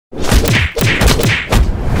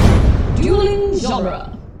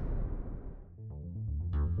genre.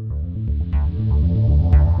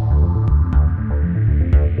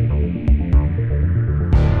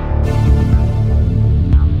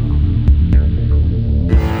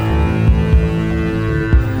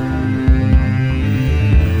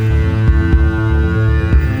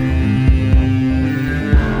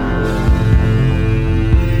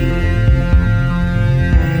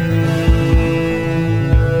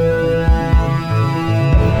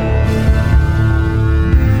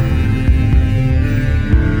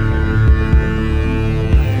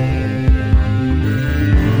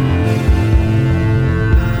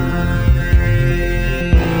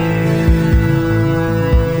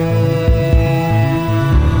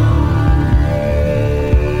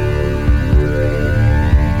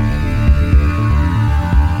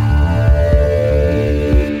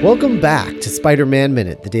 Welcome back to Spider-Man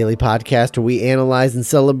Minute, the daily podcast where we analyze and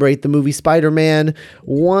celebrate the movie Spider-Man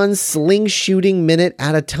one sling shooting minute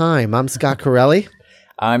at a time. I'm Scott Corelli.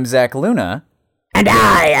 I'm Zach Luna. And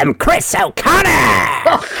I am Chris O'Connor!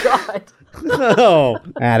 Oh, God. Oh.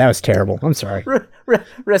 That was terrible. I'm sorry.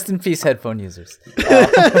 Rest in peace, headphone users.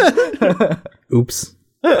 Oops.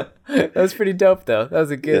 That was pretty dope, though. That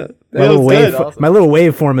was a good... My little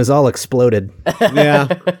waveform is all exploded. Yeah.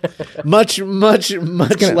 Much like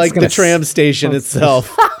the tram station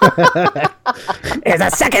itself. There's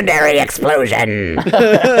a secondary explosion.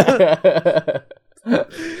 That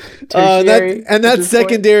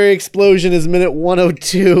secondary explosion is minute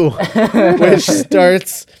 102, which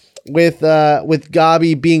starts with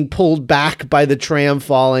Gabi being pulled back by the tram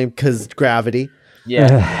falling because gravity.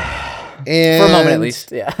 Yeah. And, for a moment, at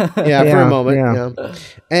least. Yeah. For a moment. Yeah.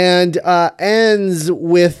 And ends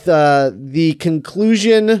with the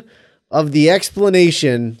conclusion of the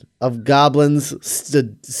explanation of Goblin's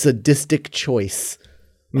sadistic choice.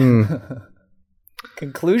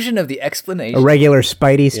 Conclusion of the explanation. A regular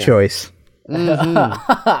Spidey's choice.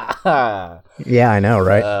 Mm-hmm. Yeah, I know,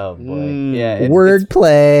 right? Oh, boy. Yeah.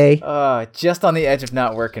 Wordplay. Just on the edge of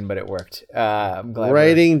not working, but it worked. I'm glad.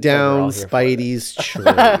 Writing down Spidey's choice.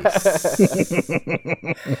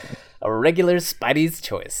 A regular Spidey's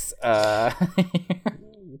choice.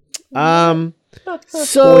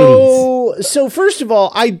 So first of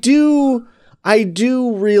all, I do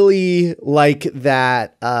really like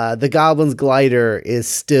that the Goblin's glider is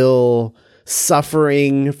still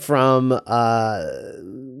suffering from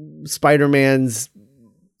Spider-Man's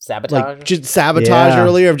sabotage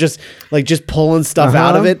earlier of just pulling stuff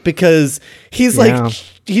out of it, because he's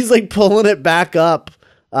pulling it back up,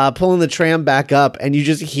 pulling the tram back up, and you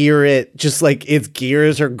just hear it just like its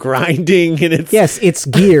gears are grinding, and it's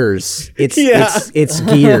gears. It's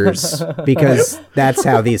gears, because that's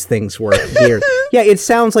how these things work. Gears. Yeah, it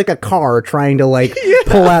sounds like a car trying to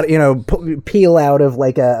pull out, peel out of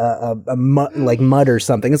like a mud or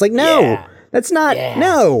something. It's like, no, that's not. Yeah.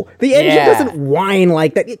 No, the engine doesn't whine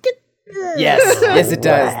like that. Yes, it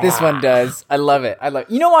does. This one does. I love it.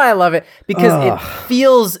 You know why I love it? Because it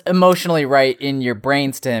feels emotionally right in your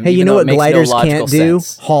brainstem. Hey, you know what gliders can't do?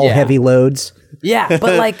 Haul heavy loads. Yeah,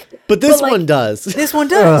 but this one does. This one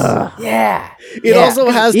does. It also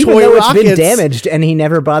has even toy though rockets. It's been damaged, and he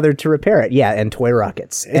never bothered to repair it. Yeah, and toy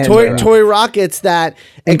rockets. And toy rockets that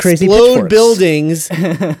explode buildings,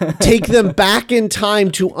 take them back in time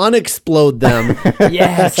to unexplode them.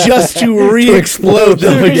 Yes. Just to re-explode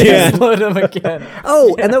them again.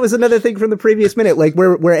 Oh, and that was another thing from the previous minute, like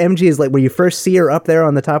where MG is like, where you first see her up there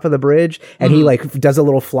on the top of the bridge, and he like does a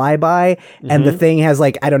little flyby, and the thing has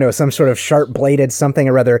like, I don't know, some sort of sharp bladed something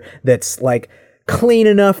or other that's like clean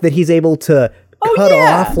enough that he's able to cut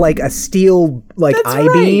off like a steel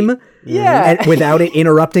I-beam, and without it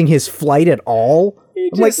interrupting his flight at all.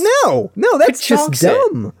 I'm like, no, that's just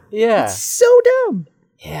dumb. Yeah, it's so dumb.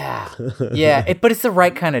 Yeah, but it's the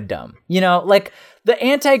right kind of dumb. Like the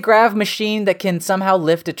anti-grav machine that can somehow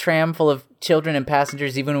lift a tram full of children and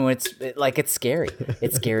passengers, even when it's scary.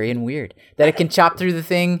 It's scary and weird. That it can chop through the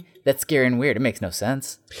thing. That's scary and weird. It makes no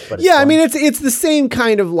sense. But it's fun. I mean, it's the same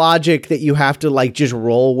kind of logic that you have to like just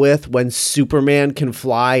roll with when Superman can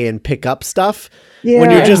fly and pick up stuff. Yeah,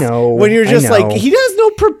 when you're just like, he has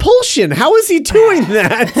no propulsion. How is he doing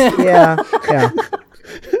that? Yeah.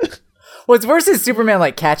 What's worse is Superman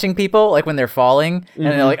like catching people like when they're falling, and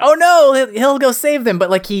they're like, "Oh no, he'll go save them!"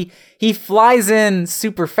 But like he flies in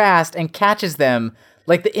super fast and catches them.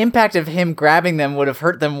 Like the impact of him grabbing them would have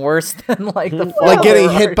hurt them worse than like the fall. Like getting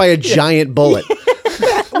hit by a giant bullet.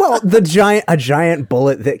 Well, a giant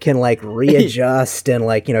bullet that can like readjust and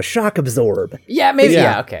like shock absorb. Yeah, maybe. Yeah.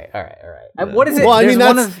 Yeah. Okay. All right. What is it? Well, I mean,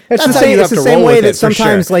 There's It's the how same. you It's have the to same roll way with that it, for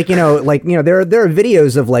sometimes, sure. there are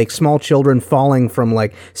videos of like small children falling from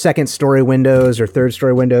like second story windows or third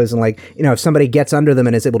story windows, and like if somebody gets under them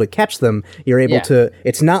and is able to catch them, you're able to.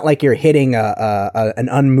 It's not like you're hitting an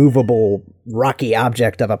unmovable rocky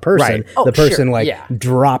object of a person. Right. Oh, the person sure.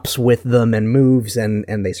 drops with them and moves, and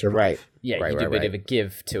they survive. Right. Yeah, Right, you do a right, bit of a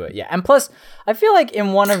give to it. Yeah, and plus, I feel like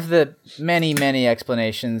in one of the many, many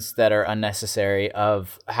explanations that are unnecessary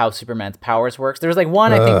of how Superman's powers works, there's like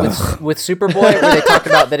one I think with Superboy where they talk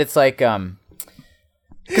about that it's like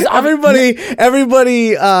because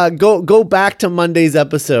Everybody, go back to Monday's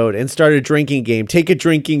episode and start a drinking game. Take a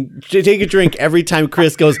drink every time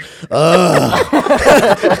Chris goes, ugh.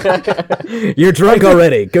 You're drunk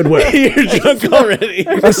already. Good work. You're drunk already.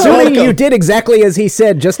 Assuming you did exactly as he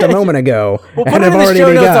said just a moment ago, put and it have in the already show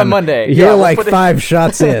notes begun. on Monday. You're Yeah, we'll like put it- 5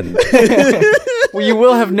 shots in. well, you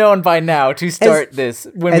will have known by now to start this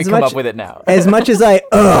when we as come much- up with it now. As much as I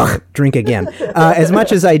drink again, as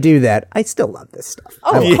much as I do that, I still love this stuff.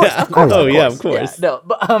 Oh, of course, of course, Oh, yeah, course. of course. Yeah, no,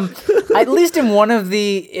 but at least in one of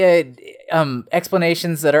the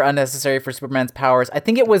explanations that are unnecessary for Superman's powers, I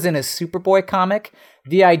think it was in a Superboy comic.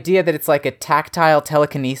 The idea that it's like a tactile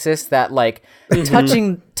telekinesis that like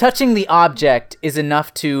touching the object is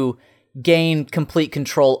enough to gain complete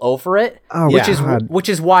control over it, which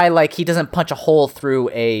is why like he doesn't punch a hole through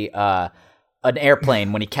an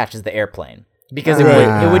airplane when he catches the airplane. Because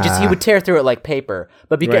he would tear through it like paper,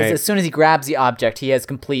 but because as soon as he grabs the object, he has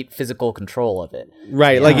complete physical control of it.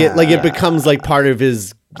 Right, like it becomes like part of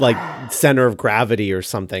his like center of gravity or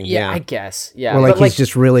something. Yeah, Yeah, I guess. Yeah, Or like but he's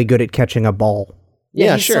just really good at catching a ball. yeah,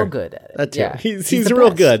 Yeah, he's sure. so good at it. That's yeah, it. He's the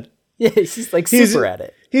real best. good. Yeah, he's like He's- super at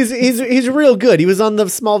it. He's real good. He was on the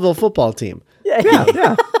Smallville football team.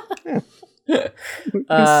 Yeah.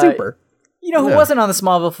 He's super. You know who wasn't on the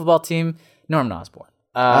Smallville football team? Norman Osborn.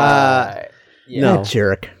 No. That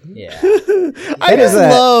jerk. Yeah. I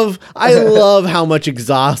love how much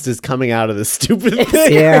exhaust is coming out of this stupid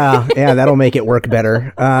thing. Yeah, that'll make it work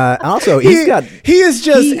better. Also, he is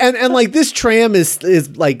just and like this tram is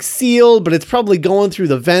like sealed, but it's probably going through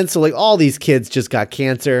the vents. So like all these kids just got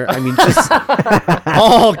cancer. I mean, just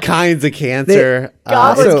all kinds of cancer.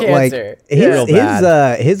 Goblin also cancer.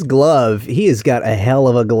 like his glove. He has got a hell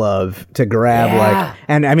of a glove to grab. Yeah. Like,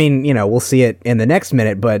 and I mean, we'll see it in the next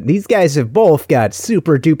minute. But these guys have both got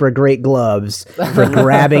super duper great gloves for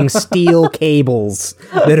grabbing steel cables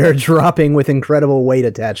that are dropping with incredible weight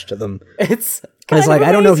attached to them. It's like,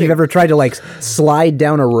 I don't know if you've ever tried to like slide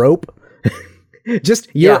down a rope. Just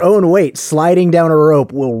your own weight sliding down a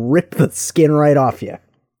rope will rip the skin right off you.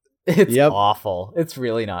 It's awful. It's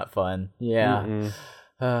really not fun. Yeah.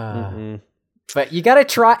 But you gotta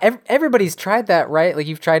try. Everybody's tried that, right? Like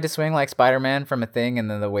you've tried to swing like Spider-Man from a thing, and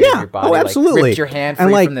then the weight of your body absolutely. like ripped your hand And,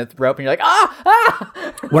 free like, from the rope, and you're like,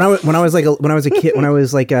 ah! When I was a kid, when I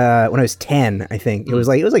was 10, I think it was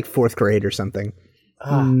like 4th grade or something.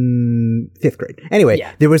 5th grade. Anyway,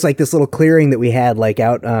 there was like this little clearing that we had like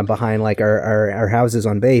out behind like our houses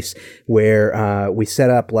on base where we set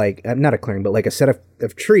up like not a clearing but like a set of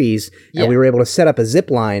trees, and we were able to set up a zip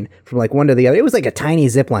line from like one to the other. It was like a tiny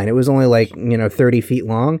zip line. It was only like 30 feet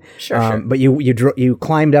long. Sure. But you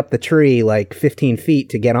climbed up the tree like 15 feet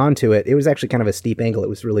to get onto it. It was actually kind of a steep angle. It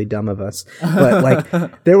was really dumb of us. But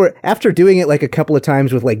like there were, after doing it like a couple of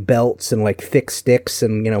times with like belts and like thick sticks,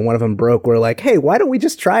 and one of them broke, we're like, hey, why don't we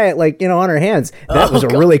just try it like on our hands? That was a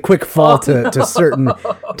really quick fall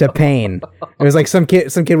to pain. It was like some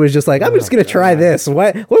kid was just like, I'm just gonna try this.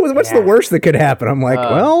 What's the worst that could happen? I'm like,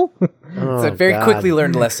 well, It's a very quickly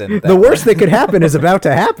learned lesson. the worst that could happen is about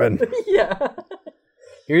to happen.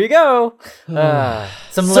 Here you go.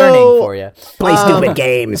 Some learning for you. Play stupid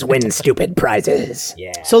games, win stupid prizes.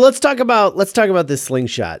 Yeah. So let's talk about this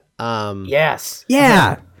slingshot. Yes.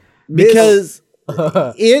 Yeah. Because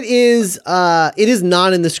it is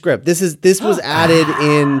not in the script. This was added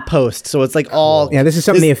in post, so it's like all. Yeah, this is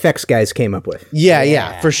something the effects guys came up with.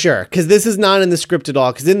 Yeah, for sure. Because this is not in the script at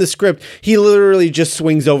all. Because in the script, he literally just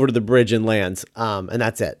swings over to the bridge and lands, and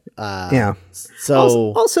that's it. Yeah.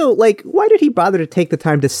 So Also, like, why did he bother to take the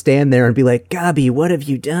time to stand there and be like, Gabi, what have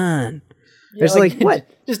you done? There's like, what?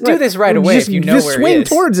 Just do this right away if you know where swing he is.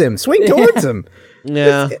 towards him. Swing towards him.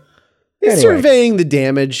 yeah. He's Anyway. surveying the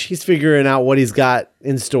damage. He's figuring out what he's got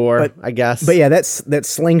in store, I guess. But yeah, that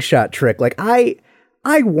slingshot trick. Like, I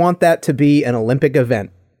want that to be an Olympic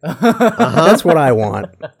event. That's what I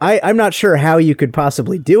want. I'm not sure how you could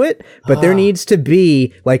possibly do it, but there needs to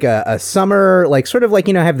be like a summer, like sort of like,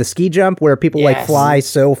 have the ski jump where people like fly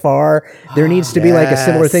so far. There needs to be like a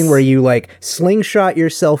similar thing where you like slingshot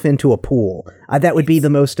yourself into a pool. That would be the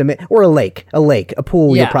most or a lake, a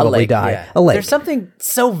pool. You'll probably die. Yeah. A lake. There's something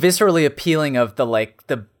so viscerally appealing of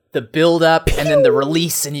the build up and then the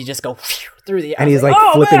release, and you just go through the air. And he's like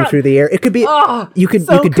flipping through the air. It could be you could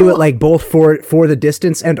do it like both for the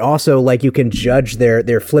distance and also like you can judge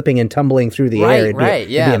their flipping and tumbling through the air. It'd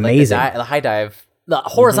be amazing. Like the high dive, the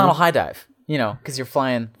horizontal high dive. Because you're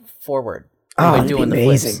flying forward. Doing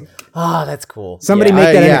amazing. That's cool. Somebody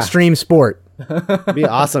make that an extreme sport. It'd be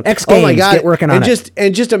awesome. X Games, oh my God. Get working on it.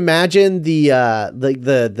 And just imagine the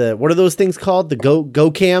what are those things called? The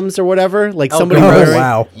go cams or whatever? Like somebody wearing,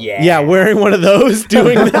 wow. wearing one of those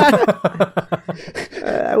doing that.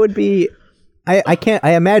 That would be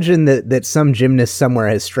I imagine that some gymnast somewhere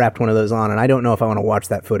has strapped one of those on, and I don't know if I want to watch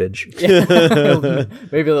that footage.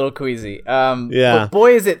 Maybe a little queasy. But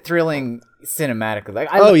boy, is it thrilling cinematically. Like,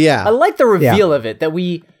 I like the reveal of it, that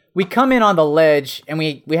we come in on the ledge, and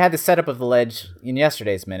we had the setup of the ledge in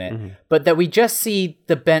yesterday's minute, but that we just see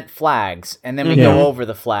the bent flags, and then we go over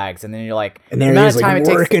the flags, and then you're like, and there he's like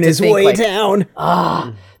working his way down.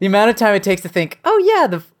 The amount of time it takes to think,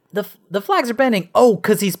 the flags are bending. Oh,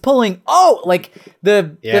 because he's pulling. Oh, like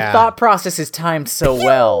the thought process is timed so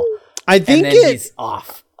well. I think he's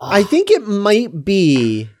off. I think it might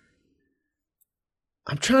be.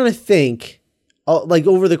 I'm trying to think. Like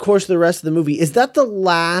over the course of the rest of the movie, is that the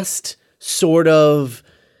last sort of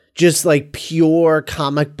just like pure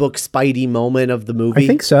comic book Spidey moment of the movie? I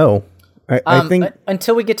think so. I think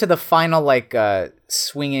until we get to the final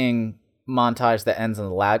swinging montage that ends on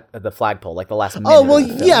the flagpole, like the last minute. Oh well,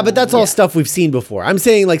 yeah, but that's all stuff we've seen before. I'm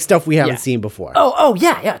saying like stuff we haven't seen before. Oh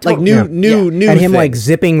yeah, totally. Like new, and him like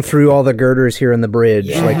zipping through all the girders here in the bridge,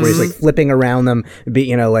 like where he's like flipping around them,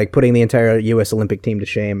 like putting the entire U.S. Olympic team to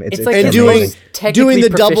shame. It's like and doing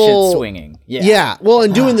the double swinging. Well,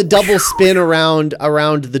 and doing the double spin around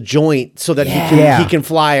the joint so that he can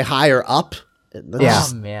fly higher up.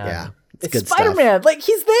 Oh man. Yeah. It's Spider-Man. Like,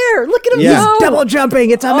 he's there. Look at him go. He's double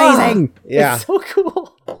jumping. It's amazing. It's so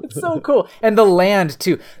cool. It's so cool. And the land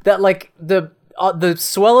too. That like the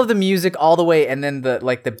swell of the music all the way, and then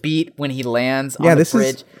the beat when he lands on the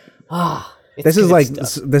bridge. This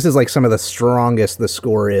is like some of the strongest the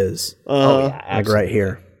score is. Like right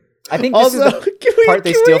here. I think this is the part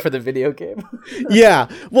they steal for the video game. Yeah.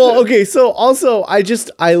 Well, okay. So also,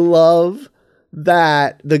 I love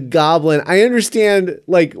that the Goblin, I understand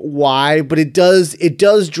like why, but it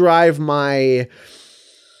does drive my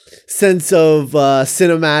sense of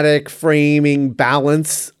cinematic framing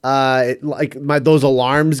balance. Those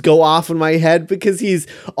alarms go off in my head because he's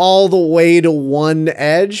all the way to one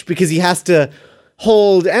edge because he has to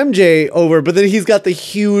hold MJ over, but then he's got the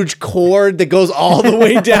huge cord that goes all the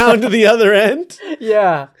way down to the other end.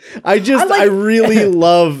 Yeah. I really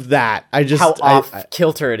love that. How off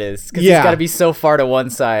kilter it is. Because he's got to be so far to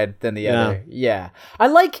one side than the other. Yeah. I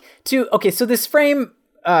like to, so this frame,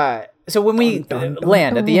 so when we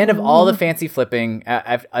land at the end of all the fancy flipping,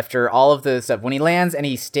 after all of the stuff, when he lands and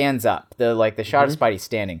he stands up, the shot of Spidey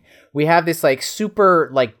standing, we have this like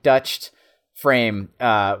super like Dutched frame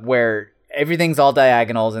where everything's all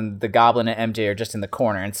diagonals and the Goblin and MJ are just in the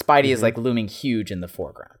corner, and Spidey is like looming huge in the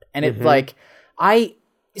foreground. And it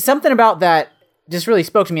something about that just really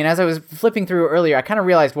spoke to me. And as I was flipping through earlier, I kind of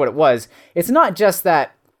realized what it was. It's not just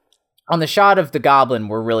that on the shot of the Goblin,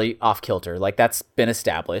 we're really off kilter. Like that's been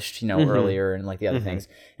established, earlier and like the other things.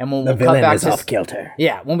 And when we cut back to off kilter.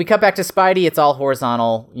 Yeah. When we cut back to Spidey, it's all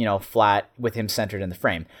horizontal, flat with him centered in the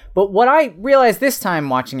frame. But what I realized this time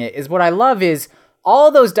watching it is what I love is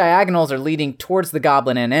all those diagonals are leading towards the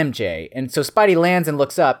Goblin and MJ. And so Spidey lands and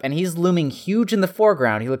looks up, and he's looming huge in the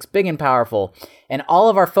foreground. He looks big and powerful. And all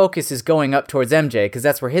of our focus is going up towards MJ, because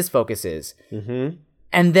that's where his focus is. Mm-hmm.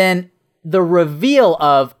 And then the reveal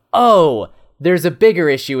of, there's a bigger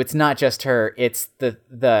issue. It's not just her. It's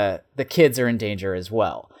the kids are in danger as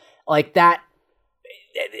well. Like that.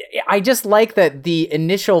 I just like that the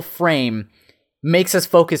initial frame makes us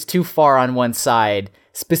focus too far on one side,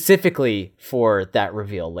 specifically for that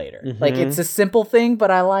reveal later. Mm-hmm. Like it's a simple thing,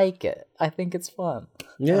 but I like it. I think it's fun.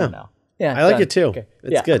 Yeah. I don't know. Yeah, I like it too. Okay.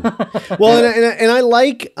 It's good. Well, and I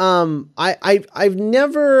like I've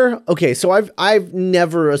never I've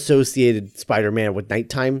never associated Spider-Man with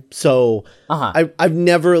nighttime. So I've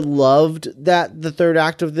never loved that the third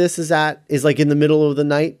act of this is like in the middle of the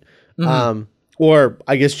night. Mm-hmm. Or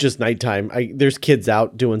I guess just nighttime. There's kids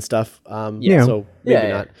out doing stuff. So maybe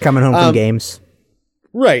not coming home from games.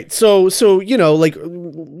 Right. So like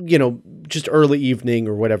just early evening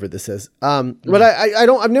or whatever this is. But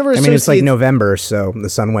I've never. I mean, it's like November, so the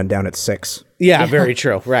sun went down at 6. Yeah, very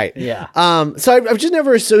true. Right. Yeah. So I've just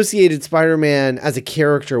never associated Spider-Man as a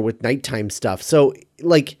character with nighttime stuff. So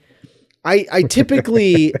like, I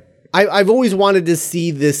typically. I've always wanted to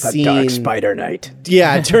see this scene. Dark Spider Night.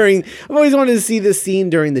 Yeah, I've always wanted to see this scene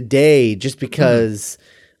during the day, just because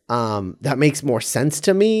that makes more sense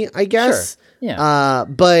to me, I guess. Sure. Yeah.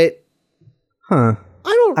 But Huh.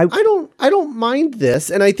 I don't mind this,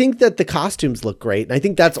 and I think that the costumes look great, and I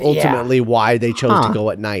think that's ultimately why they chose to go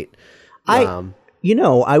at night. I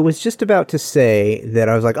was just about to say that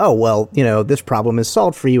I was like, oh, well, this problem is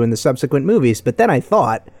solved for you in the subsequent movies. But then I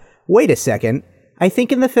thought, wait a second. I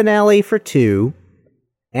think in the finale for 2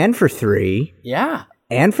 and for 3. Yeah.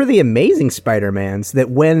 And for the Amazing Spider-Mans,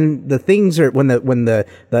 that when the things are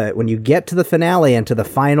when you get to the finale and to the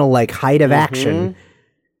final like height of action,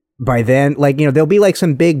 by then there'll be like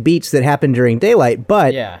some big beats that happen during daylight,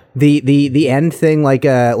 but the end thing like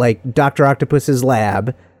Dr. Octopus's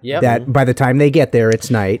lab, that by the time they get there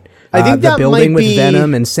it's night. I think the building with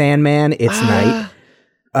Venom and Sandman, it's night.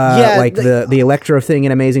 The Electro thing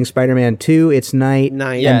in Amazing Spider-Man 2, it's night.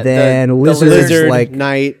 And then Lizard like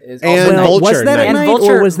night, and Vulture. Was that at night,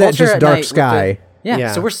 or was that just Dark Sky?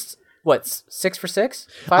 Yeah. So we're 6 for 6?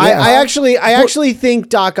 I actually think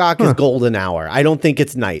Doc Ock is golden hour. I don't think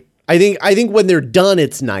it's night. I think when they're done,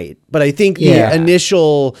 it's night. But I think the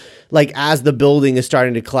initial, like as the building is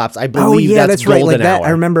starting to collapse, I believe that's golden right. Like that, hour.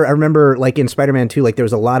 I remember, like in Spider-Man 2, like there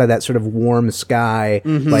was a lot of that sort of warm sky,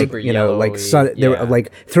 like like sun. There were,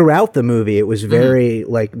 like throughout the movie, it was very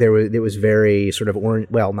like it was very sort of orange.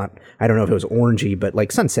 Well, not I don't know if it was orangey, but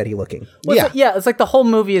like sunsetty looking. Well, it's like the whole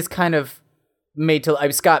movie is kind of made to.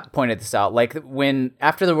 Scott pointed this out. Like when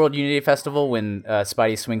after the World Unity Festival, when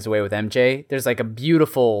Spidey swings away with MJ, there's like a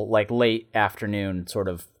beautiful like late afternoon sort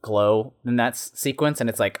of glow in that sequence, and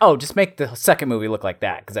it's like, oh, just make the second movie look like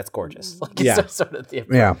that because that's gorgeous. Like it's sort of the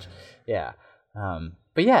approach. Yeah.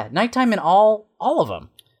 But yeah, nighttime in all of them.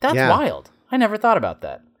 That's wild. I never thought about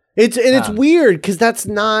that. It's weird because that's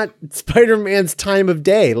not Spider-Man's time of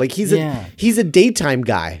day. Like he's a daytime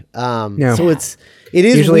guy. So it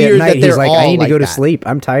is usually weird at night that they're he's like, all I need to go to that. sleep.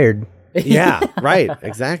 I'm tired. Yeah, right,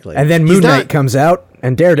 exactly. And then Moon Knight comes out,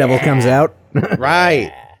 and Daredevil comes out.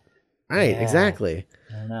 Right, exactly.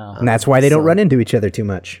 I don't know. And that's why they don't run into each other too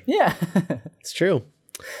much. Yeah, it's true.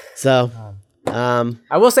 So,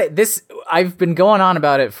 I will say this: I've been going on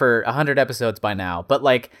about it for 100 episodes by now, but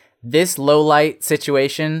like this low light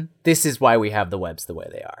situation, this is why we have the webs the way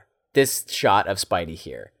they are. This shot of Spidey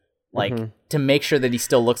here, like to make sure that he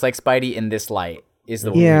still looks like Spidey in this light, is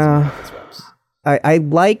the reason we have these webs. I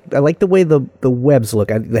like the way the webs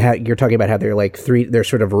look. You're talking about how they're like they're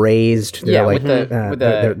sort of raised. They're like with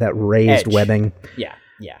that raised edge. webbing. Yeah.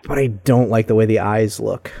 But I don't like the way the eyes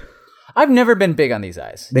look. I've never been big on these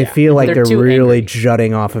eyes. They feel like they're really angry.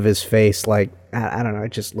 jutting off of his face. Like I don't know.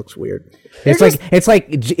 It just looks weird.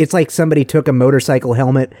 It's like somebody took a motorcycle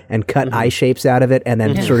helmet and cut eye shapes out of it, and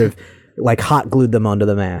then sort of like hot glued them onto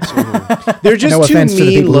the mask. They're just no too offense to the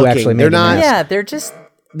mean people who looking. actually made They're the not. mask. Yeah,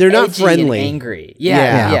 they're not edgy friendly. and angry.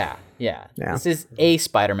 Yeah. Yeah. This is a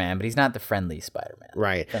Spider-Man, but he's not the friendly Spider-Man.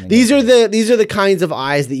 Right. These are the kinds of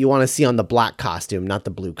eyes that you want to see on the black costume, not the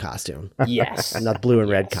blue costume. Yes. Not the blue and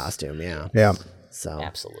red costume. Yeah. Yeah. So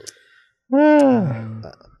Absolutely.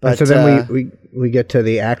 But so then we get to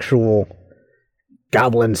the actual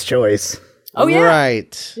Goblin's choice. Oh yeah.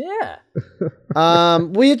 Right. Yeah.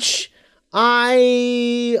 Which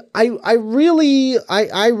I really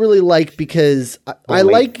like because I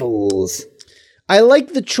like fools. I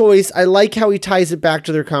like the choice. I like how he ties it back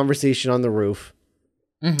to their conversation on the roof.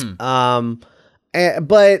 Mm-hmm.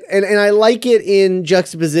 But I like it in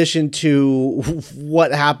juxtaposition to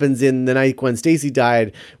what happens in The Night Gwen Stacy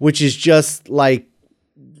Died, which is just like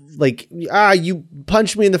you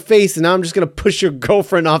punched me in the face and now I'm just gonna push your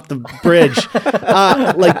girlfriend off the bridge.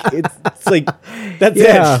 Like it's like that's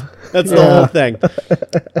it. That's the whole thing.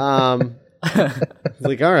 It's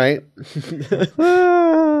like, all right.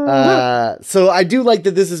 So I do like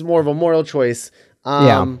that this is more of a moral choice.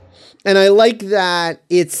 And I like that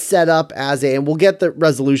it's set up as and we'll get the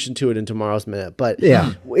resolution to it in tomorrow's minute, but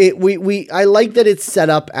I like that it's set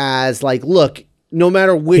up as like, look, no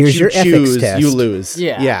matter which you choose, you lose.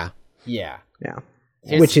 Yeah.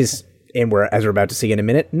 Which is, and we're about to see in a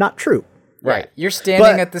minute, not true. Right. You're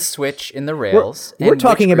standing at the switch in the rails. We're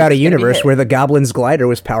talking about a universe where the Goblin's glider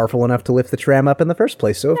was powerful enough to lift the tram up in the first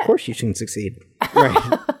place, so of course you can succeed.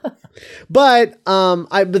 Right. But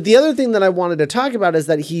the other thing that I wanted to talk about is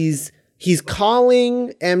that he's he's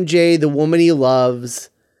calling MJ the woman he loves,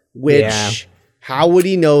 which how would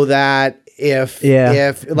he know that? If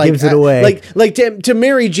like gives it away. like to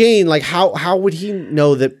Mary Jane, like how would he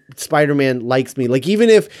know that Spider-Man likes me? Like even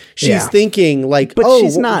if she's thinking like, but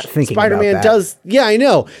she's not thinking Spider-Man about that. does. Yeah, I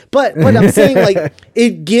know, but I'm saying like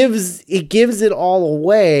it gives it all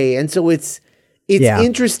away, and so it's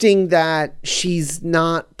interesting that she's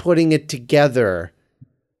not putting it together.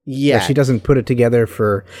 Yeah, she doesn't put it together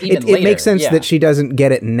for it. It makes sense that she doesn't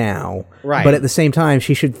get it now, right? But at the same time,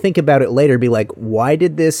 she should think about it later. Be like, why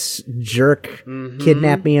did this jerk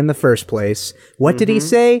kidnap me in the first place? What did he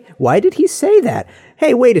say? Why did he say that?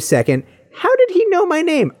 Hey, wait a second. How did he know my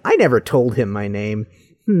name? I never told him my name.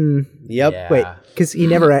 Yep. Yeah. Wait, because he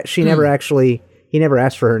never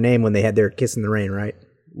asked for her name when they had their kiss in the rain, right?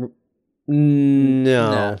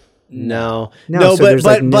 No. So there's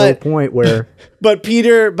no point where. But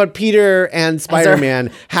Peter and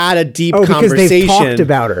Spider-Man had a deep conversation. Because they've talked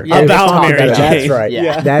about her. About Mary Jane. That's right.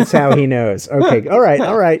 Yeah. That's how he knows. Okay. All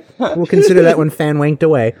right. We'll consider that one fan wanked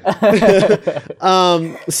away.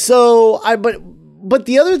 But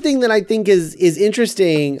the other thing that I think is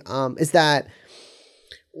interesting is that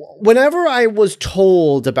whenever I was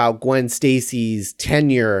told about Gwen Stacy's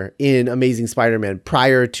tenure in Amazing Spider-Man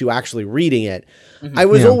prior to actually reading it, I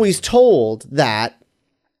was always told that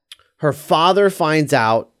her father finds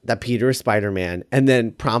out that Peter is Spider-Man and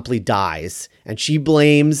then promptly dies, and she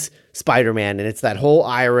blames Spider-Man, and it's that whole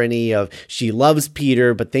irony of she loves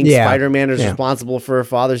Peter but thinks Spider-Man is responsible for her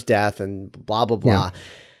father's death and blah, blah, blah.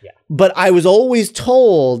 Yeah. But I was always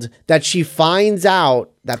told that she finds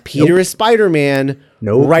out that Peter is Spider-Man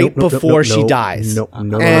before she dies.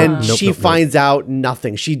 And she finds out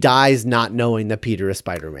nothing. She dies not knowing that Peter is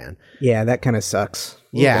Spider-Man. Yeah, that kind of sucks.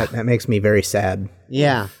 Yeah. That makes me very sad.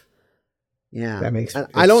 Yeah. Yeah. That makes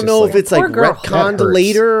I don't know if it's like retconned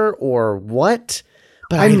later or what,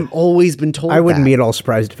 but I've always been told I wouldn't be at all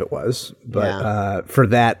surprised if it was. But for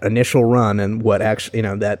that initial run and what actually,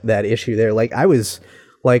 that issue there, like I was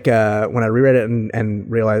like when I reread it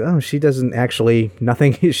and realized, oh, she doesn't actually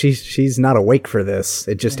nothing. She's not awake for this.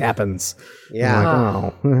 It just happens. Yeah. I'm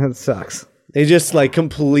like, oh, that sucks. They just like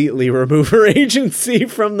completely remove her agency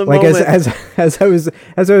from the like moment. As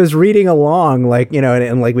I was reading along, like,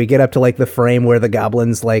 and like we get up to like the frame where the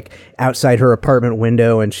goblin's like outside her apartment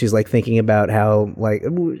window, and she's like thinking about how like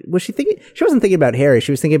was she thinking? She wasn't thinking about Harry.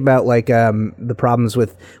 She was thinking about like the problems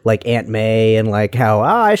with like Aunt May and like how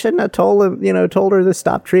I shouldn't have told her to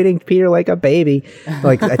stop treating Peter like a baby.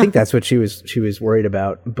 Like I think that's what she was worried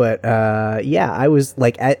about. But I was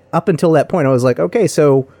like up until that point, I was like, okay,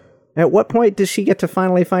 so. At what point does she get to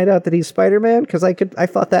finally find out that he's Spider-Man? Because I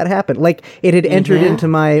thought that happened. Like it had entered into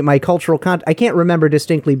my cultural context. I can't remember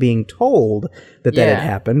distinctly being told that had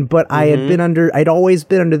happened, but I'd always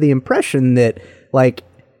been under the impression that like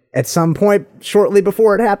at some point shortly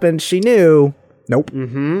before it happened, she knew. Nope,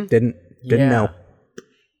 didn't know.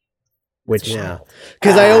 Which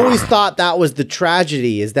because I always thought that was the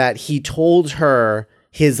tragedy, is that he told her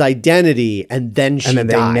his identity and then she died.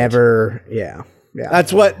 They never. Yeah.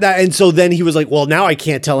 That's and so then he was like, well, now I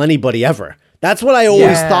can't tell anybody ever. That's what I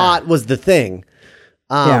always thought was the thing.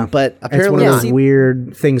 But apparently it's one of those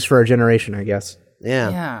weird things for our generation, I guess.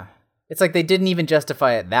 Yeah. It's like they didn't even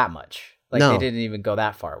justify it that much. Like they didn't even go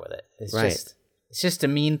that far with it. It's just a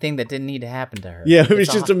mean thing that didn't need to happen to her. Yeah, it was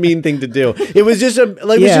just a mean thing to do. It was just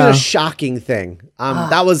a shocking thing.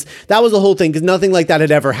 That was the whole thing, because nothing like that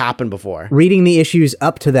had ever happened before. Reading the issues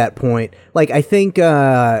up to that point, like I think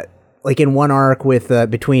like in one arc with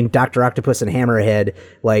between Dr. Octopus and Hammerhead,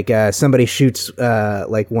 like somebody shoots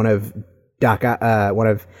like one of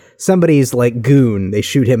somebody's like goon. They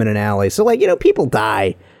shoot him in an alley. So like, people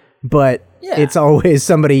die, but it's always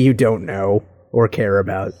somebody you don't know or care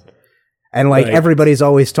about. And like everybody's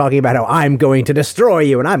always talking about how I'm going to destroy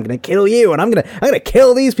you and I'm going to kill you and I'm going to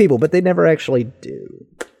kill these people, but they never actually do.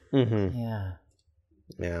 Mm-hmm.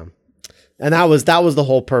 Yeah. And that was the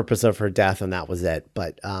whole purpose of her death, and that was it.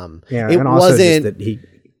 But it and also wasn't just that he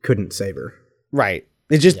couldn't save her. Right.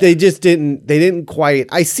 They didn't quite.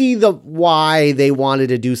 I see why they wanted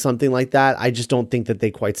to do something like that. I just don't think that they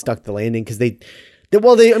quite stuck the landing, because they did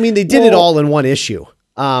it all in one issue,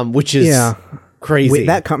 which is crazy.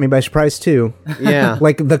 That caught me by surprise too. Yeah.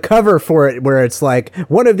 Like the cover for it, where it's like,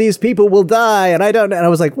 one of these people will die, and I don't know. And I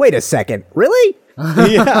was like, wait a second, really?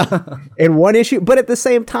 Yeah. In one issue, but at the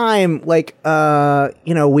same time, like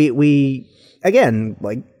we again,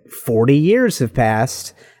 like 40 years have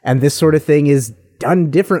passed, and this sort of thing is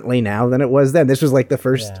done differently now than it was then. This was like the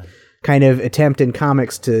first kind of attempt in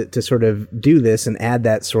comics to sort of do this and add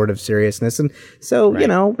that sort of seriousness, and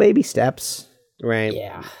so baby steps. Right.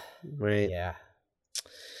 Yeah. Right. Yeah.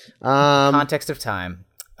 Context of time.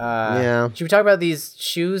 Yeah. Should we talk about these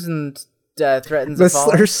shoes and threatens The to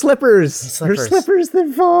fall? her slippers. Her slippers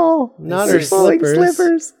that fall. Not Her her slippers.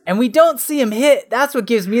 slippers. And we don't see him hit. That's what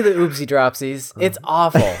gives me the oopsie dropsies. It's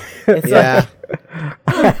awful. It's Yeah.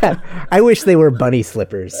 I wish they were bunny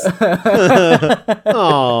slippers.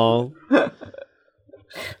 Oh.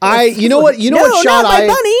 You know what shot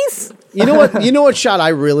bunnies. You know what shot I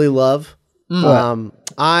really love?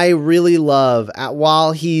 I really love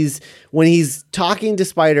when he's talking to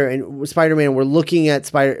Spider-Man, we're looking at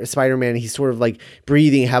Spider-Man, he's sort of like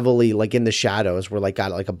breathing heavily, like in the shadows. We're like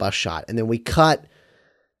got like a bus shot. And then we cut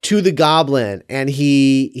to the Goblin and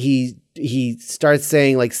he starts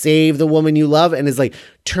saying like, save the woman you love, and is like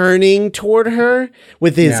turning toward her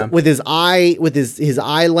with his eye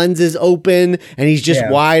lenses open, and he's just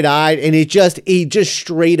wide-eyed, and he just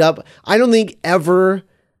straight up, I don't think ever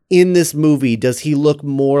in this movie does he look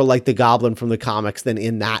more like the Goblin from the comics than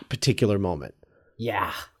in that particular moment.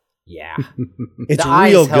 Yeah. It's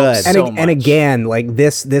real good. And again, like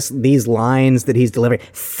these lines that he's delivering,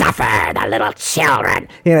 suffer the little children.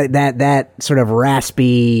 You know, that sort of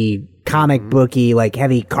raspy comic booky, like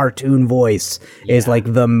heavy cartoon voice is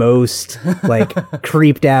like the most like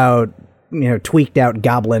creeped out, tweaked out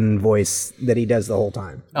Goblin voice that he does the whole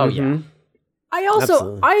time. Oh yeah.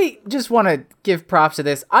 I just want to give props to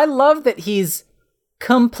this. I love that he's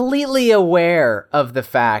completely aware of the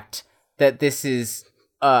fact that this is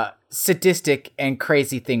a sadistic and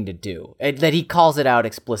crazy thing to do, and that he calls it out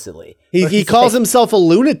explicitly. He calls himself a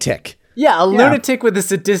lunatic. Yeah, a lunatic with a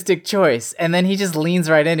sadistic choice, and then he just leans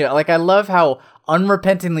right into it. Like, I love how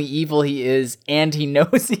unrepentantly evil he is, and he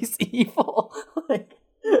knows he's evil. Like,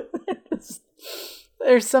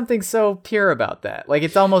 there's something so pure about that. Like,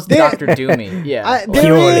 it's almost Dr. Doomy. Yeah,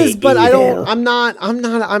 there is, but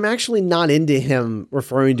I'm actually not into him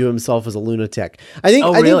referring to himself as a lunatic. I think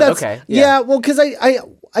that's okay. Yeah, well, because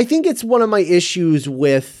I think it's one of my issues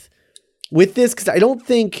with this, because I don't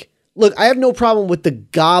think. Look, I have no problem with the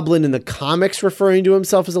Goblin in the comics referring to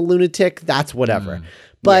himself as a lunatic. That's whatever.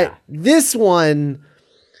 But this one,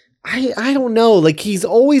 I don't know. Like, he's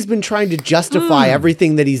always been trying to justify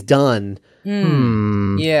everything that he's done.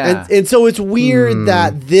 Yeah. And so it's weird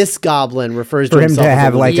that this Goblin refers to himself for him to as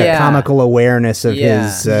have like a comical awareness of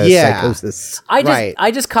his psychosis.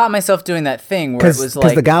 I just caught myself doing that thing where it was like,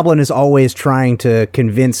 because the Goblin is always trying to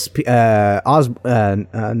convince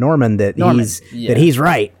Norman that he's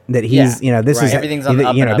right, that he's this is everything's on the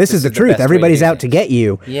up and up. This is the truth. Everybody's out to get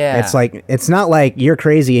you. Yeah, it's like, it's not like you're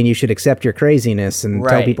crazy and you should accept your craziness and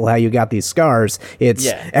tell people how you got these scars. It's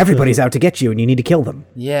everybody's out to get you and you need to kill them.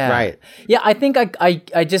 Yeah, right. Yeah, I think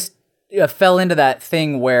I just fell into that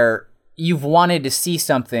thing where you've wanted to see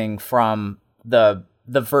something from the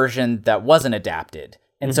version that wasn't adapted.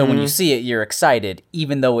 And so when you see it, you're excited,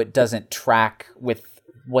 even though it doesn't track with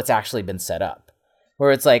what's actually been set up. Where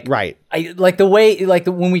it's like, I like the way, like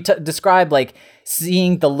when we describe like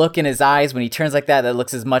seeing the look in his eyes when he turns like that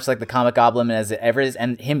looks as much like the comic Goblin as it ever is,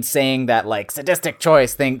 and him saying that like sadistic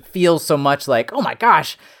choice thing feels so much like, oh my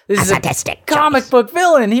gosh, this is a sadistic comic book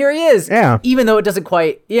villain. Here he is. Yeah. Even though it doesn't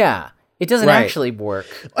quite, it doesn't actually work.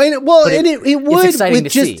 It would. It's exciting to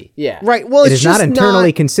see. Yeah. Right. Well, it is not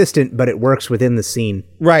internally consistent, but it works within the scene.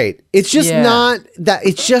 Right. It's just not that.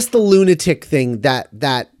 It's just the lunatic thing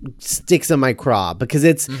that sticks in my craw, because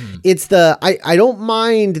it's the I don't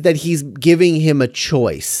mind that he's giving him a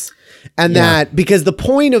choice. And that, because the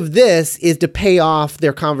point of this is to pay off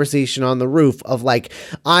their conversation on the roof of like,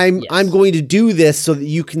 I'm going to do this so that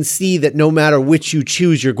you can see that no matter which you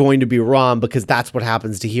choose, you're going to be wrong, because that's what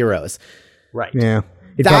happens to heroes. Right. Yeah.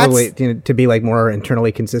 He'd probably, to be like more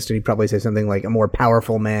internally consistent, he'd probably say something like a more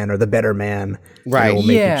powerful man or the better man. Right. Will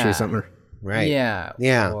make you choose something. Right. Yeah.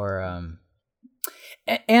 Yeah. Or,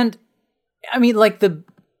 and I mean, like the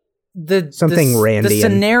Randy. The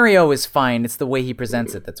scenario is fine. It's the way he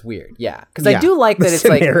presents it that's weird. Yeah, because I do like that. It's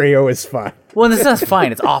like the scenario is fine. Well, it's not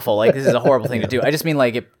fine. It's awful. Like, this is a horrible thing to do. I just mean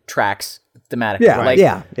like it tracks thematically. Yeah, like,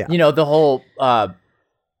 yeah. The whole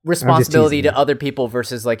responsibility to other people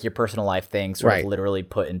versus like your personal life thing, sort of literally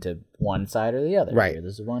put into one side or the other. Right. Here,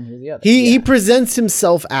 this is one, here's the other. He presents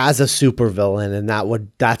himself as a supervillain, and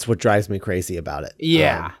that's what drives me crazy about it.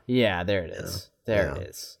 Yeah. There it is. There it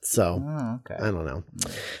is. So I don't know.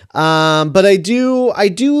 But I do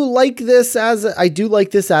like this as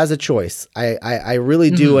a choice. I really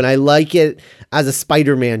do. And I like it as a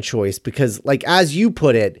Spider-Man choice, because like, as you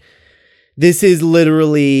put it, this is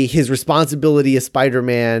literally his responsibility as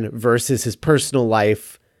Spider-Man versus his personal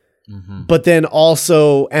life But then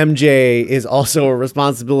also MJ is also a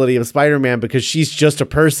responsibility of Spider-Man because she's just a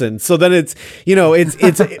person. So then it's, you know,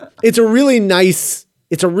 it's a really nice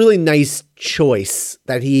choice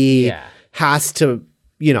that he has to,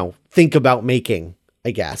 you know, think about making,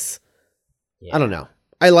 I guess. I don't know.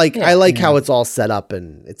 I like how it's all set up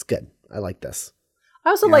and it's good. I like this.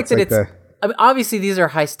 I also like that I mean, obviously these are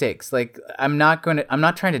high stakes. Like I'm not trying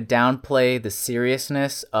to downplay the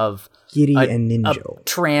seriousness of Giri and Ninjo. A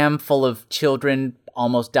tram full of children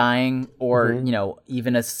almost dying, or you know,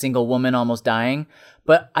 even a single woman almost dying.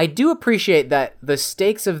 But I do appreciate that the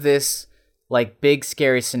stakes of this like big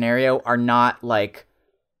scary scenario are not like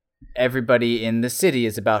everybody in the city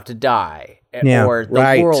is about to die or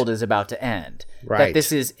the world is about to end. That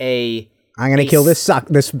this is I'm going to kill this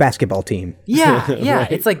basketball team. Yeah.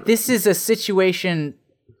 It's like this is a situation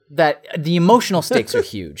that the emotional stakes are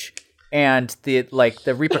huge. And the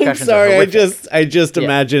repercussions. I'm sorry, are horrific. I just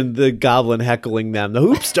imagined the goblin heckling them. The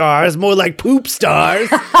hoop stars, more like poop stars.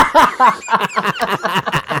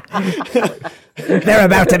 They're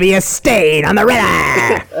about to be a stain on the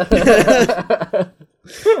river.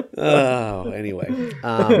 Anyway.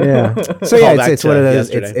 So yeah, it's one of those.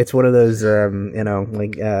 It's one of those. You know,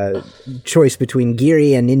 like choice between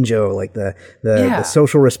Giri and Ninjo, like the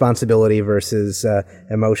social responsibility versus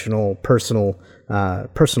emotional, personal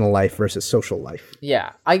life versus social life.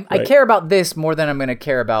 Yeah, I care about this more than I'm going to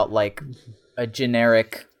care about like a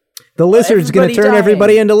generic. The lizard's going to turn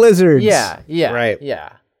everybody into lizards. Yeah. Right. Yeah.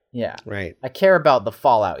 Right. I care about the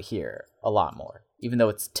fallout here a lot more, even though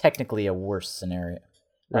it's technically a worse scenario.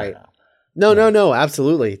 Right. No,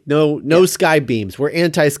 absolutely. No sky beams. We're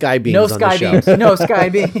anti-sky beams on the show. No sky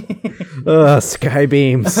beams. Sky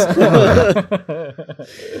beams.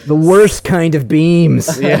 The worst kind of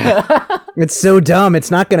beams. Yeah. It's so dumb. It's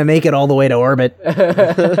not going to make it all the way to orbit. If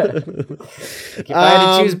I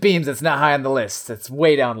had to choose beams, it's not high on the list. It's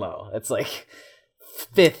way down low. It's like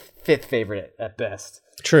fifth favorite at best.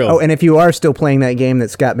 True. Oh, and if you are still playing that game that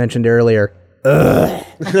Scott mentioned earlier,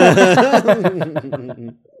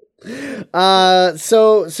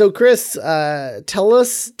 So Chris, tell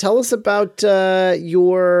us about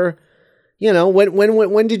your, you know,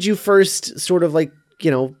 when did you first sort of like,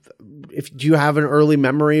 you know, do you have an early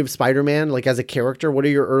memory of Spider-Man, like as a character? What are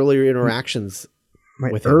your earlier interactions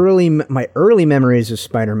with him? My early memories of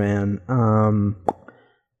Spider-Man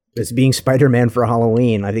is being Spider-Man for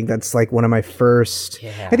Halloween. I think that's like one of my first.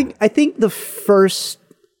 Yeah. I think the first.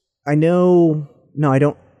 I don't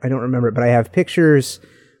remember it, but I have pictures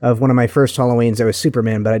of one of my first Halloweens. I was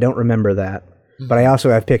Superman, but I don't remember that. Mm-hmm. But I also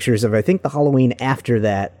have pictures of, I think, the Halloween after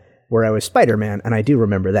that where I was Spider-Man, and I do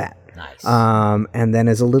remember that. Nice. And then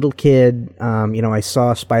as a little kid, you know, I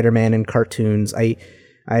saw Spider-Man in cartoons. I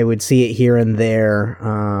would see it here and there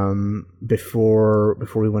before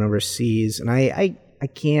we went overseas, and I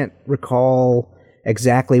can't recall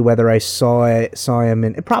exactly whether I saw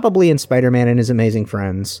him probably in Spider-Man and His Amazing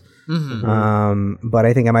Friends. Mm-hmm. But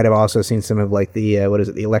I think I might have also seen some of like the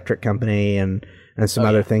the Electric Company and some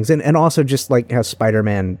other things, and also just like how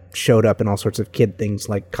Spider-Man showed up in all sorts of kid things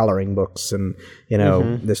like coloring books and, you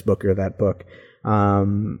know, this book or that book.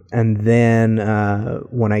 And then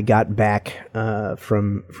when I got back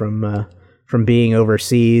from being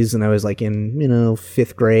overseas, and I was like in, you know,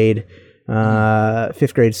 fifth grade,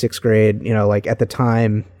 sixth grade, you know, like at the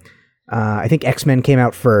time. I think X-Men came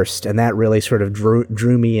out first, and that really sort of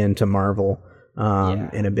drew me into Marvel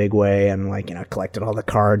in a big way, and like, you know, collected all the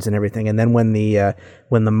cards and everything. And then when the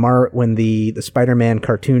Spider-Man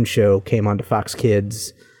cartoon show came onto Fox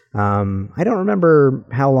Kids, I don't remember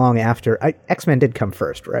how long after. X-Men did come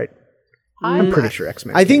first, right? I'm pretty sure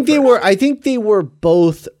X-Men. I think they were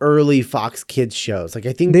both early Fox Kids shows. Like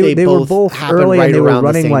I think they were both early, right, and they were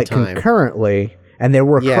running the like time. Concurrently. And there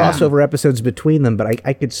were crossover episodes between them, but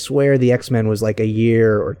I could swear the X-Men was like a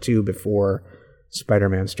year or two before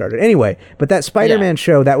Spider-Man started. Anyway, but that Spider-Man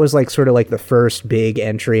show, that was like sort of like the first big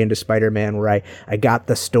entry into Spider-Man where I got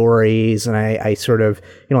the stories, and I sort of,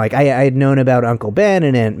 you know, like I had known about Uncle Ben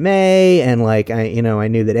and Aunt May, and like I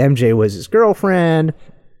knew that MJ was his girlfriend.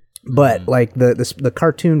 But like the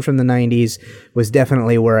cartoon from the 90s was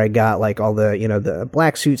definitely where I got like all the, you know, the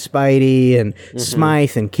Black Suit Spidey and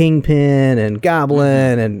Smythe and Kingpin and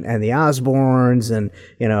Goblin and the Osborns and,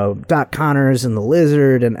 you know, Doc Connors and the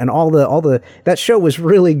Lizard and all the that show was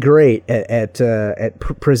really great at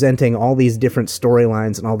presenting all these different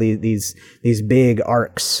storylines and all these big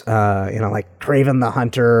arcs, you know, like Kraven the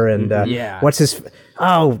Hunter and what's his.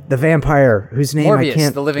 Oh, the vampire whose name Morbius, I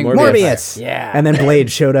can't. The living Morbius. Yeah. And then Blade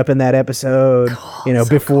showed up in that episode. You know,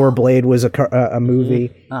 before Blade was a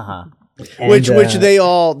movie. which they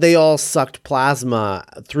all sucked plasma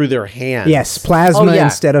through their hands. Yes, plasma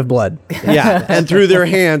instead of blood. Yeah, and through their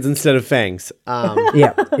hands instead of fangs.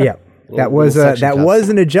 Yeah. That was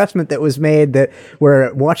an adjustment that was made. That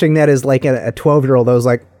we're watching that as like a 12-year-old. I was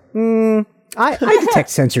like, I detect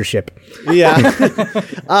censorship. Yeah,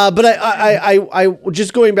 but I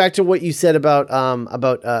just going back to what you said about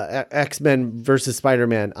X-Men versus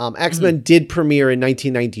Spider-Man. X-Men did premiere in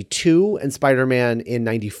 1992 and Spider-Man in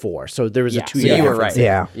 94. So there was a 2 year. You were right.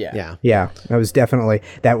 Yeah. That was definitely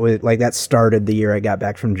that started the year I got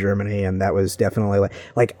back from Germany, and that was definitely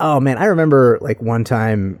like oh man, I remember like one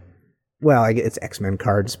time. Well, it's X-Men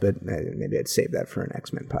cards, but maybe I'd save that for an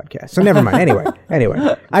X-Men podcast. So never mind.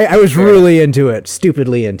 Anyway, I was really into it,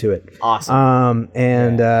 stupidly into it. Awesome.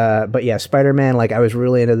 But yeah, Spider-Man, like I was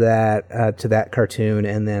really into that, to that cartoon.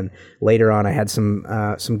 And then later on, I had some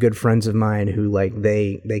good friends of mine who like,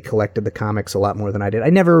 they collected the comics a lot more than I did.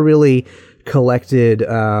 I never really collected,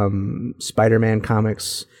 Spider-Man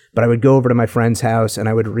comics. But I would go over to my friend's house and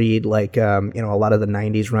I would read like a lot of the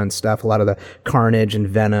 90s run stuff, a lot of the Carnage and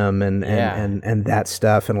Venom and that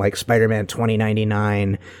stuff, and like Spider-Man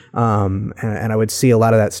 2099. And I would see a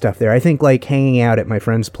lot of that stuff there. I think like hanging out at my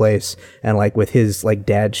friend's place and like with his like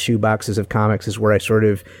dad's shoe boxes of comics is where I sort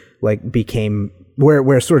of like became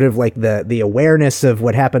where sort of like the awareness of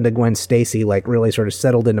what happened to Gwen Stacy like really sort of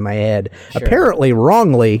settled into my head. Sure. Apparently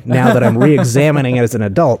wrongly now that I'm re-examining it as an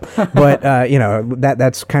adult, but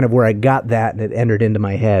that's kind of where I got that, and it entered into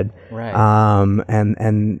my head. Right.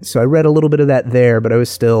 And so I read a little bit of that there, but I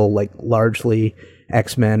was still like largely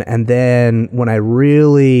X-Men. And then when I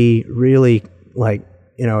really like,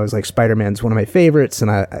 it was like Spider-Man's one of my favorites,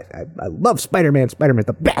 and I love Spider-Man. Spider-Man's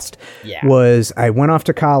the best. Yeah. Was I went off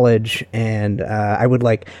to college, and I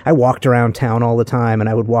walked around town all the time, and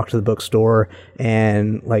I would walk to the bookstore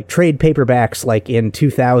and like trade paperbacks. Like in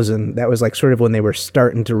 2000, that was like sort of when they were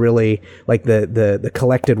starting to really like the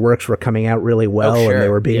collected works were coming out really well, and they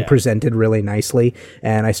were being presented really nicely.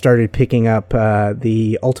 And I started picking up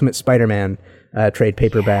the Ultimate Spider-Man trade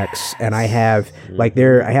paperbacks, and I have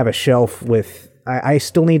I have a shelf with. I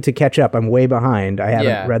still need to catch up. I'm way behind. I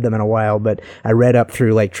haven't read them in a while, but I read up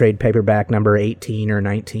through like trade paperback number 18 or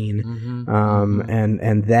 19.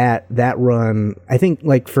 And that run, I think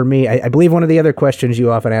like for me, I believe one of the other questions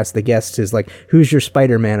you often ask the guests is like, who's your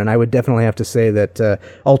Spider-Man? And I would definitely have to say that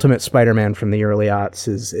Ultimate Spider-Man from the early aughts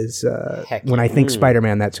is when I think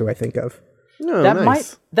Spider-Man, that's who I think of. Oh,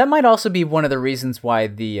 that might also be one of the reasons why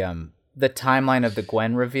the timeline of the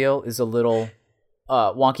Gwen reveal is a little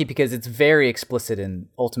wonky, because it's very explicit in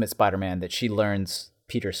Ultimate Spider-Man that she learns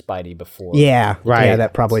Peter Spidey before. Yeah, right. Yeah,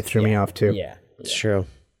 that probably threw me off too. Yeah, it's true.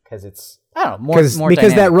 Because it's more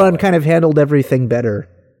because that run kind of handled everything better.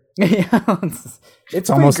 Yeah, it's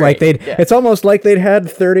almost like it's almost like they'd had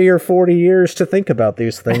 30 or 40 years to think about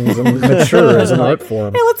these things and mature as an art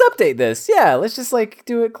form. Hey, let's update this. Yeah, let's just like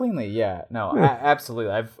do it cleanly. Yeah, no,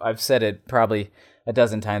 absolutely. I've said it probably a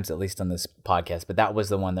dozen times at least on this podcast, but that was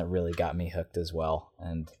the one that really got me hooked as well,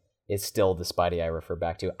 and it's still the Spidey I refer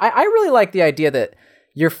back to. I really like the idea that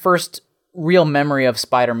your first real memory of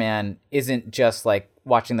Spider-Man isn't just like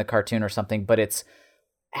watching the cartoon or something, but it's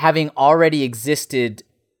having already existed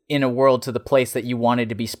in a world to the place that you wanted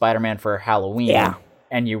to be Spider-Man for Halloween,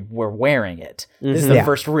 and you were wearing it. This is the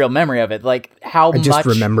first real memory of it. Like I just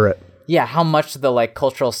remember it. Yeah, how much the like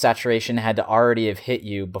cultural saturation had to already have hit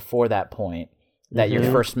you before that point. That your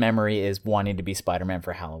first memory is wanting to be Spider-Man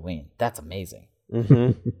for Halloween. That's amazing.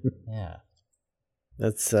 Yeah.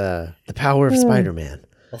 That's the power of Spider-Man.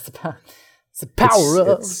 That's the power. It's the power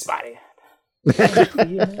of Spider-Man.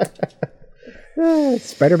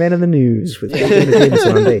 Spider-Man in the news with Anthony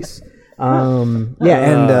Jameson on bass.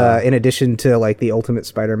 And in addition to like the Ultimate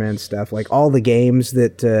Spider-Man stuff, like all the games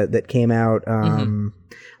that came out,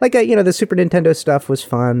 the Super Nintendo stuff was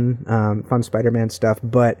fun, fun Spider-Man stuff,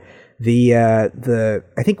 but I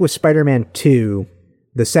think with Spider-Man 2,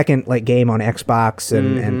 the second like game on Xbox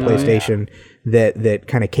and PlayStation that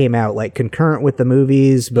kind of came out like concurrent with the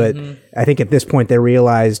movies, but I think at this point they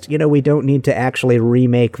realized, we don't need to actually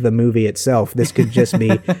remake the movie itself. This could just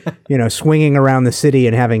be, swinging around the city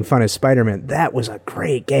and having fun as Spider-Man. That was a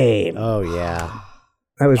great game. Oh yeah.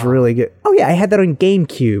 That was really good. Oh yeah, I had that on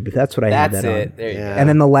GameCube. That's what I had that on. That's it. There you go. And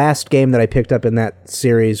then the last game that I picked up in that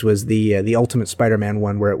series was the Ultimate Spider-Man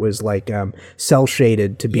one, where it was like cell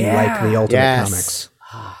shaded to be like the Ultimate comics.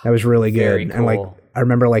 That was really good. Very cool. And like I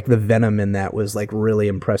remember like the Venom in that was like really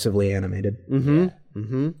impressively animated.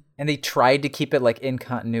 And they tried to keep it like in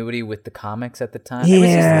continuity with the comics at the time. It was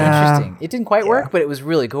just interesting. It didn't quite work, but it was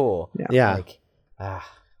really cool. Yeah. Like,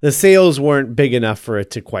 the sales weren't big enough for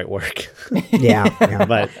it to quite work. Yeah.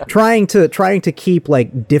 But trying to keep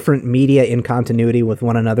like different media in continuity with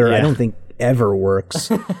one another, I don't think ever works.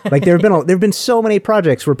 Like there've been so many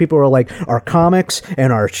projects where people are like, our comics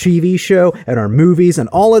and our TV show and our movies and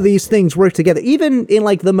all of these things work together. Even in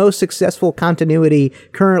like the most successful continuity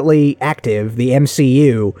currently active, the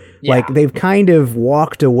MCU, like they've kind of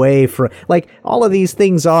walked away from, like, all of these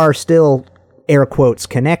things are still air quotes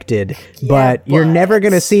connected, but you're never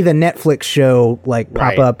going to see the Netflix show like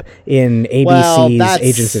pop up in ABC's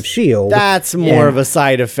Agents of S.H.I.E.L.D. That's more of a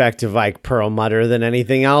side effect of like Perlmutter than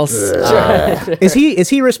anything else. Is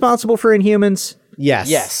he responsible for Inhumans?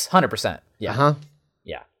 Yes, 100%. Yeah.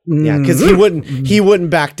 Yeah, because he wouldn't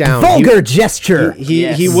back down. Vulgar gesture.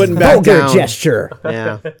 He wouldn't back Vulgar down. gesture.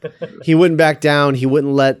 Yeah, he wouldn't back down. He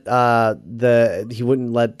wouldn't let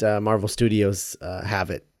Marvel Studios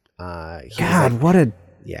have it. God, what a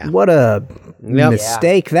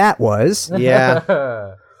mistake that was. Yeah.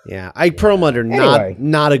 Perlmutter,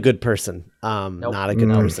 not a good person. Not a good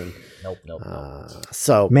person. Nope.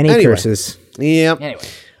 So many curses. Yeah. Anyway.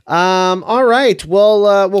 All right.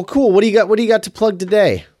 Well, cool. What do you got to plug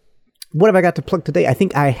today? What have I got to plug today? I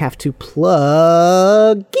think I have to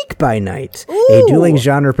plug Geek by Night, a dueling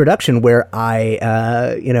genre production where I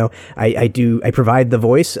provide the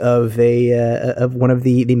voice of of one of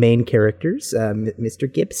the main characters,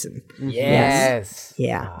 Mr. Gibson. Yes.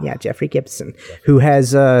 Yeah, Jeffrey Gibson, who has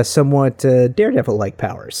somewhat Daredevil-like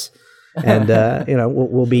powers, and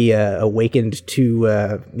will be awakened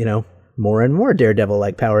to more and more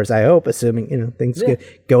Daredevil-like powers, I hope, assuming things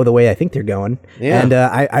go the way I think they're going. Yeah. And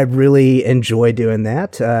I really enjoy doing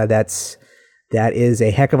that. That is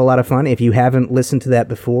a heck of a lot of fun. If you haven't listened to that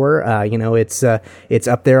before, it's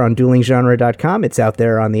up there on duelinggenre.com. It's out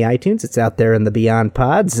there on the iTunes. It's out there in the Beyond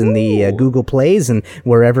Pods and the Google Plays and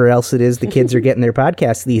wherever else it is the kids are getting their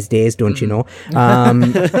podcasts these days, don't you know?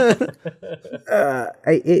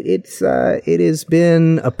 It has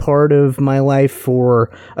been a part of my life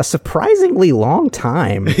for a surprisingly long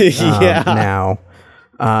time now.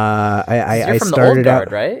 I from started the old guard,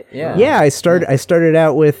 out right? Yeah. Yeah, I started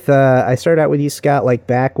out with you, Scott, like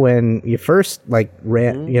back when you first like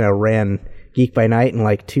ran Geek by Night in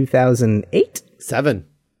like 2008? 7.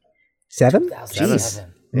 Jeez.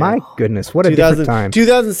 My goodness, what a different time.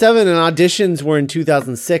 2007 and auditions were in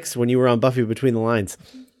 2006 when you were on Buffy Between the Lines.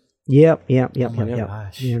 Yep.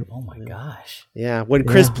 Gosh. Yeah. Oh my gosh. Yeah, when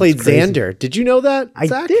Chris played Xander. Did you know that,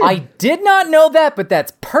 Zach? I did not know that, but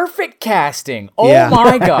that's perfect casting. Oh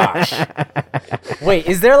my gosh. Wait,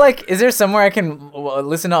 is there somewhere I can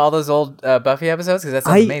listen to all those old Buffy episodes? Because that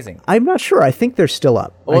sounds amazing. I'm not sure. I think they're still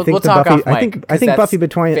up. We'll talk off mic, I think Buffy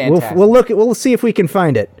Between. Fantastic. We'll see if we can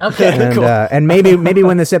find it. Okay, cool. And maybe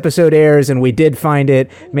when this episode airs and we did find it,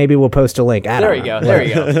 maybe we'll post a link. There we go.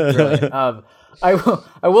 Brilliant. I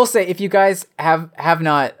will say, if you guys have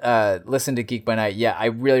not listened to Geek by Night yet, I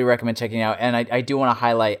really recommend checking it out. And I do want to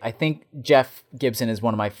highlight, I think Jeff Gibson is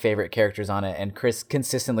one of my favorite characters on it, and Chris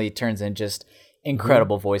consistently turns in just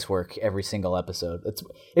incredible voice work every single episode.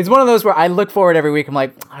 It's one of those where I look forward every week. I'm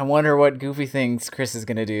like, I wonder what goofy things Chris is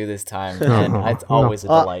going to do this time. And it's always a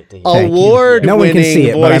delight to hear.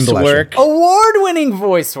 Award-winning voice work. Award-winning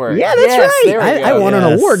voice work. Yeah, that's right. I won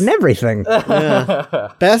an award and everything.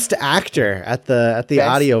 Best actor at the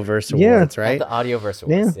Audioverse Awards, right? At the Audioverse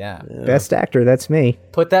Awards, yeah. Best actor, that's me.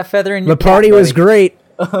 Put that feather in your cap, party was great.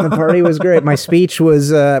 The party was great. My speech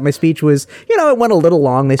was, it went a little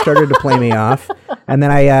long. They started to play me off, and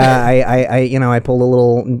then I pulled a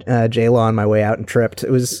little J-Law on my way out and tripped.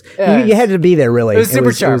 It was you had to be there, really. It was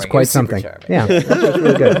super charming. It was quite something. Yeah, it was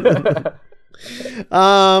really good.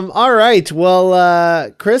 All right.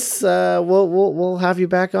 Well, Chris, we'll have you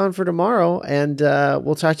back on for tomorrow, and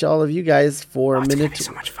we'll talk to all of you guys for minute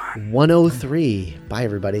so much fun. 103. Bye,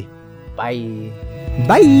 everybody. Bye.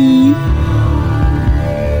 Bye.